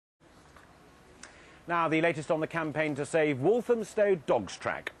Now, the latest on the campaign to save Walthamstow Dogs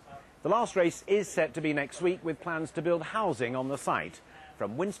Track. The last race is set to be next week, with plans to build housing on the site.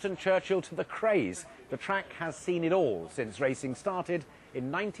 From Winston Churchill to the Crays, the track has seen it all since racing started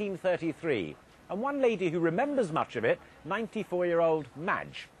in 1933. And one lady who remembers much of it, 94-year-old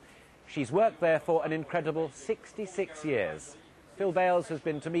Madge. She's worked there for an incredible 66 years. Phil Bales has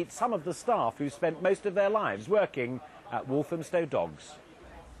been to meet some of the staff who spent most of their lives working at Walthamstow Dogs.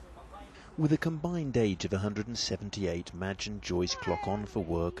 With a combined age of 178, Madge and Joyce clock on for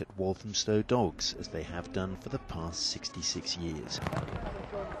work at Walthamstow Dogs, as they have done for the past 66 years.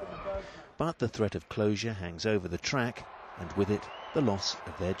 But the threat of closure hangs over the track, and with it, the loss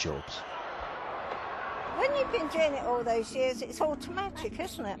of their jobs. When you've been doing it all those years, it's automatic,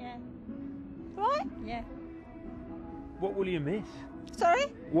 isn't it? Yeah. Right? Yeah. What will you miss? Sorry?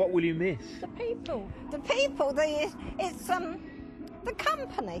 What will you miss? The people. The people, it's the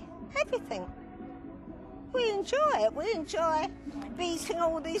company, everything. We enjoy it. We enjoy meeting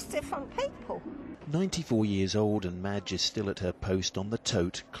all these different people. 94 years old, and Madge is still at her post on the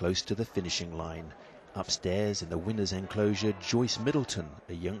tote, close to the finishing line. Upstairs in the winner's enclosure, Joyce Middleton,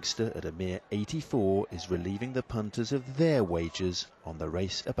 a youngster at a mere 84, is relieving the punters of their wagers on the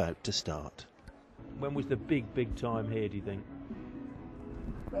race about to start. When was the big time here, do you think?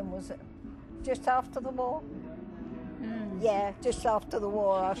 When was it? Just after the war? Yeah, just after the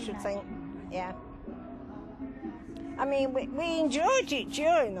war, I should think. Yeah. I mean, we enjoyed it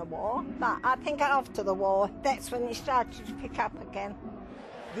during the war, but I think after the war, that's when it started to pick up again.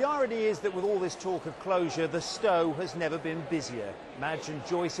 The irony is that with all this talk of closure, the Stow has never been busier. Madge and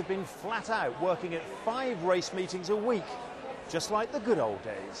Joyce have been flat out, working at 5 race meetings a week, just like the good old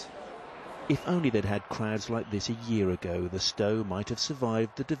days. If only they'd had crowds like this a year ago, the Stow might have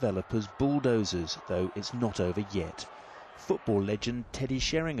survived the developers' bulldozers, though it's not over yet. Football legend Teddy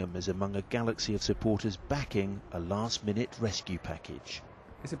Sheringham is among a galaxy of supporters backing a last-minute rescue package.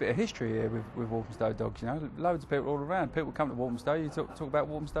 It's a bit of history here with Walthamstow Dogs, you know. Loads of people all around. People come to Walthamstow, you talk about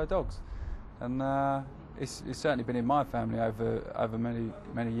Walthamstow Dogs. And it's certainly been in my family over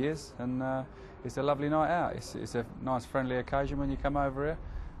many years, and it's a lovely night out. It's a nice friendly occasion when you come over here,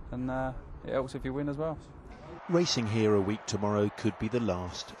 and it helps if you win as well. Racing here a week tomorrow could be the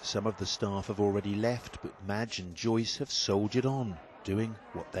last. Some of the staff have already left, but Madge and Joyce have soldiered on, doing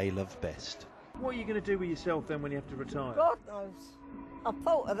what they love best. What are you going to do with yourself then when you have to retire? God knows. I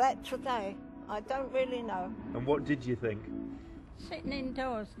thought of that today. I don't really know. And what did you think? Sitting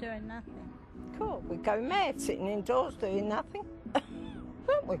indoors doing nothing. Cool, we go mad sitting indoors doing nothing.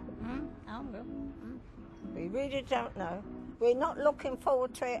 Don't we? I will. We really don't know. We're not looking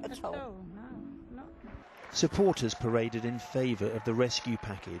forward to it at all. No, not. Supporters paraded in favour of the rescue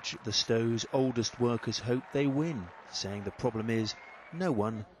package. The Stow's oldest workers hope they win, saying the problem is no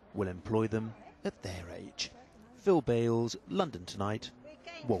one will employ them at their age. Phil Bales, London Tonight,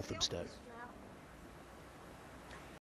 Walthamstow.